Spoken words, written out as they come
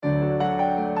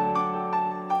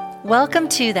Welcome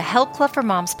to the Help Club for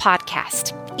Moms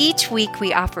podcast. Each week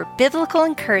we offer biblical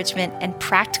encouragement and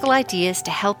practical ideas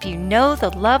to help you know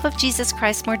the love of Jesus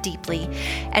Christ more deeply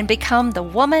and become the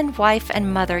woman, wife,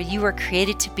 and mother you were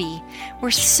created to be.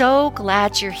 We're so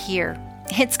glad you're here.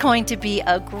 It's going to be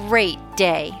a great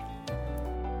day.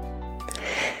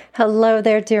 Hello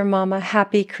there, dear mama.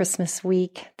 Happy Christmas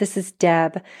week. This is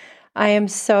Deb. I am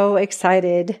so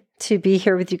excited to be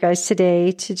here with you guys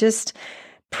today to just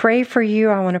pray for you.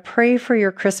 I want to pray for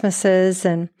your Christmases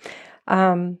and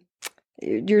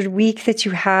your week that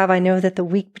you have. I know that the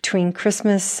week between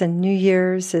Christmas and New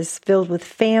Year's is filled with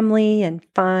family and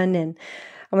fun. And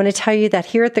I want to tell you that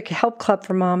here at the Help Club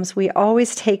for Moms, we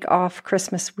always take off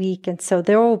Christmas week. And so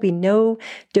there will be no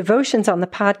devotions on the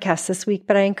podcast this week,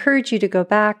 but I encourage you to go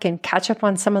back and catch up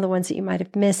on some of the ones that you might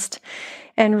have missed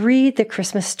and read the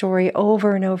Christmas story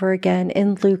over and over again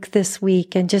in Luke this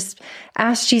week and just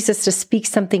ask Jesus to speak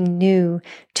something new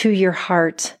to your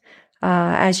heart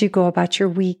as you go about your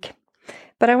week.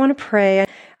 But I want to pray.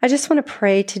 I just want to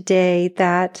pray today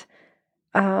that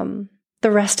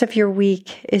the rest of your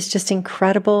week is just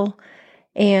incredible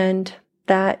and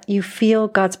that you feel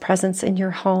God's presence in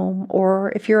your home,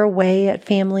 or if you're away at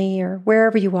family or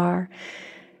wherever you are.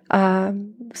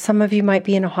 Some of you might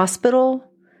be in a hospital.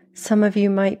 Some of you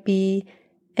might be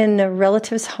in a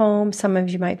relative's home. Some of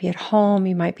you might be at home.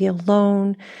 You might be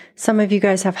alone. Some of you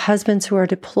guys have husbands who are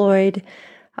deployed.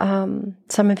 Some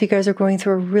of you guys are going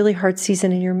through a really hard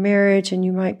season in your marriage and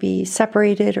you might be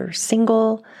separated or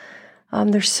single.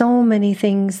 There's so many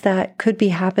things that could be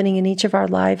happening in each of our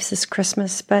lives this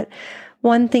Christmas. But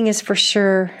one thing is for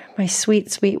sure, my sweet,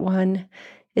 sweet one,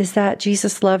 is that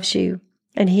Jesus loves you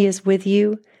and He is with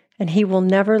you and He will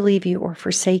never leave you or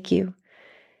forsake you.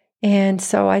 And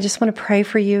so I just want to pray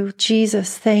for you.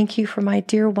 Jesus, thank you for my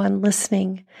dear one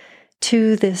listening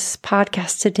to this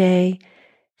podcast today.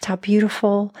 It's how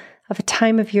beautiful of a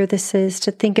time of year this is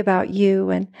to think about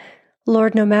you. And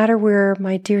Lord, no matter where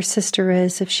my dear sister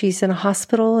is, if she's in a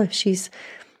hospital, if she's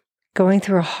going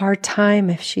through a hard time,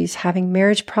 if she's having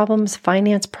marriage problems,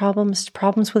 finance problems,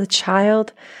 problems with a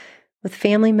child, with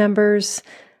family members,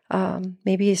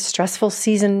 maybe a stressful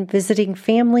season visiting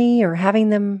family or having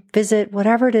them visit,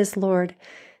 whatever it is, Lord,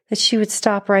 that she would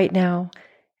stop right now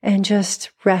and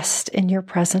just rest in your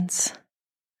presence.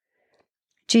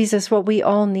 Jesus, what we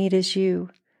all need is you.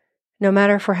 No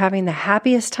matter if we're having the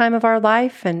happiest time of our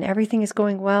life and everything is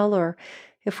going well, or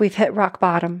if we've hit rock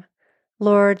bottom,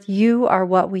 Lord, you are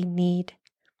what we need.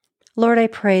 Lord, I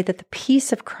pray that the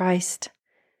peace of Christ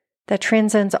that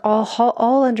transcends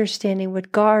all understanding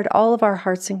would guard all of our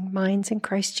hearts and minds in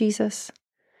Christ Jesus.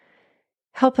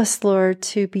 Help us, Lord,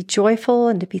 to be joyful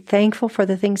and to be thankful for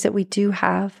the things that we do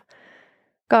have.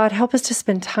 God, help us to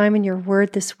spend time in your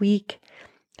word this week.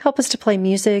 Help us to play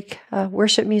music,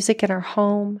 worship music in our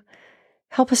home.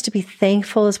 Help us to be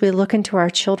thankful as we look into our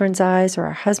children's eyes or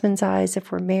our husband's eyes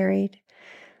if we're married.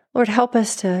 Lord, help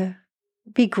us to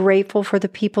be grateful for the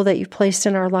people that you've placed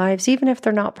in our lives, even if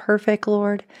they're not perfect,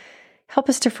 Lord. Help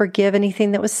us to forgive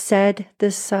anything that was said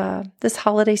this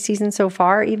holiday season so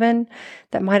far, even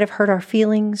that might have hurt our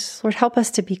feelings. Lord, help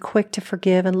us to be quick to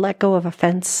forgive and let go of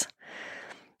offense.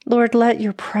 Lord, let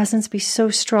your presence be so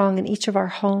strong in each of our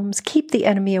homes. Keep the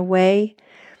enemy away.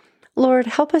 Lord,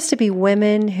 help us to be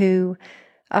women who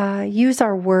use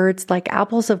our words like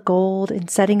apples of gold in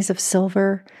settings of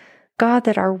silver. God,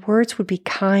 that our words would be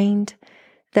kind,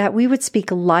 that we would speak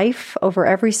life over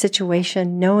every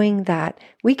situation, knowing that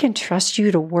we can trust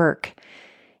you to work.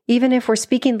 Even if we're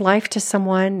speaking life to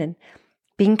someone and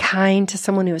being kind to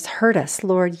someone who has hurt us,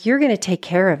 Lord, you're going to take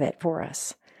care of it for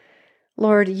us.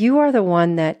 Lord, you are the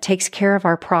one that takes care of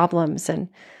our problems. And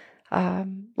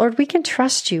Lord, we can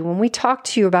trust you when we talk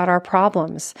to you about our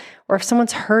problems, or if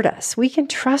someone's hurt us, we can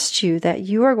trust you that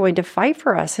you are going to fight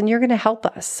for us and you're going to help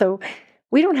us. So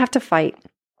we don't have to fight.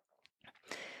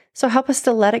 So help us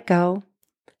to let it go.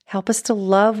 Help us to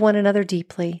love one another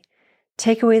deeply.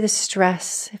 Take away the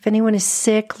stress. If anyone is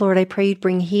sick, Lord, I pray you'd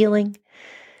bring healing.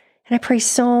 And I pray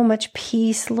so much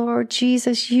peace, Lord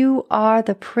Jesus. You are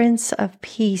the Prince of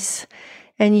Peace,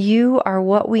 and you are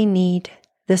what we need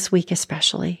this week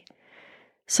especially.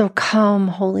 So come,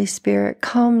 Holy Spirit,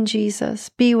 come, Jesus,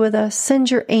 be with us. Send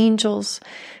your angels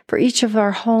for each of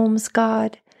our homes,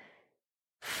 God.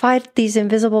 Fight these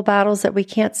invisible battles that we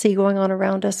can't see going on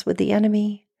around us with the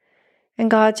enemy. And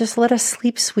God, just let us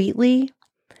sleep sweetly.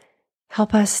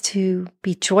 Help us to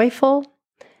be joyful.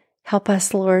 Help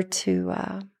us, Lord, to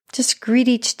just greet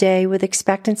each day with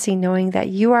expectancy, knowing that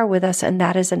you are with us and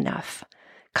that is enough.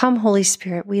 Come, Holy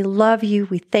Spirit, we love you.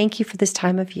 We thank you for this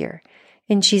time of year.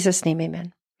 In Jesus' name,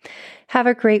 amen. Have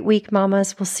a great week,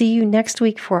 mamas. We'll see you next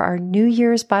week for our New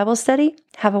Year's Bible study.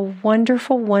 Have a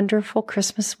wonderful, wonderful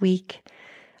Christmas week.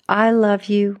 I love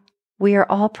you. We are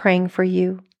all praying for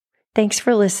you. Thanks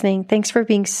for listening. Thanks for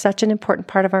being such an important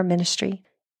part of our ministry.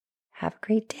 Have a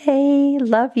great day.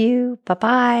 Love you.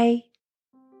 Bye-bye.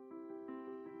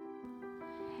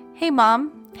 Hey,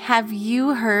 Mom, have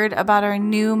you heard about our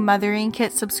new Mothering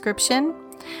Kit subscription?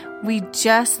 We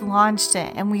just launched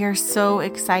it and we are so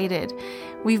excited.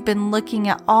 We've been looking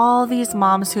at all these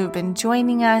moms who have been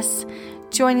joining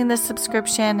the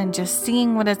subscription and just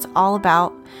seeing what it's all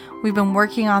about. We've been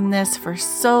working on this for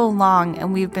so long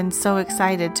and we've been so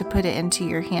excited to put it into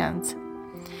your hands.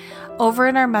 Over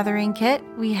in our Mothering Kit,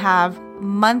 we have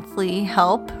monthly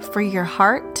help for your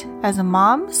heart as a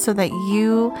mom so that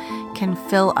you can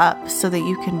fill up, so that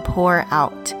you can pour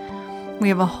out. We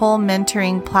have a whole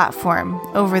mentoring platform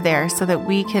over there so that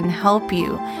we can help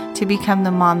you to become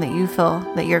the mom that you feel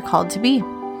that you're called to be.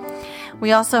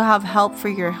 We also have help for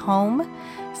your home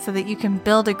so that you can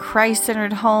build a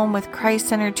Christ-centered home with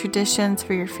Christ-centered traditions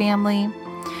for your family.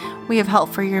 We have help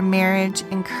for your marriage,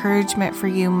 encouragement for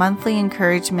you, monthly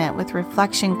encouragement with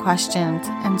reflection questions,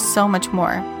 and so much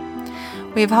more.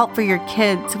 We have help for your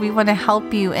kids. We want to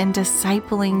help you in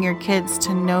discipling your kids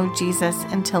to know Jesus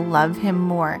and to love Him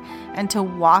more and to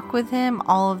walk with Him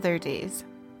all of their days.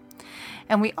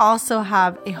 And we also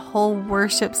have a whole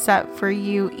worship set for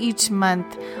you each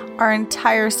month. Our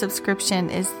entire subscription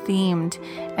is themed,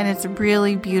 and it's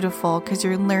really beautiful because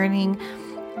you're learning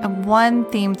one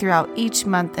theme throughout each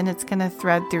month, and it's going to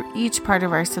thread through each part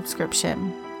of our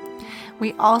subscription.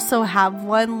 We also have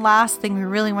one last thing we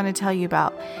really want to tell you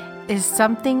about. Is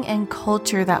something in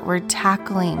culture that we're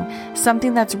tackling,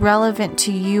 something that's relevant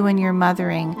to you and your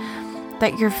mothering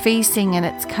that you're facing and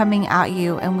it's coming at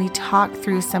you. And we talk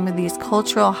through some of these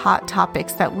cultural hot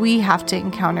topics that we have to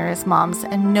encounter as moms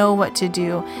and know what to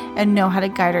do and know how to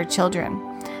guide our children.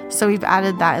 So we've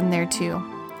added that in there too.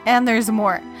 And there's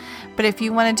more. But if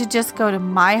you wanted to just go to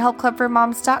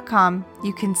myhelpclubformoms.com,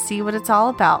 you can see what it's all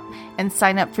about and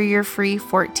sign up for your free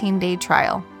 14-day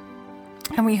trial.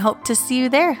 And we hope to see you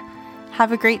there.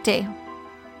 Have a great day.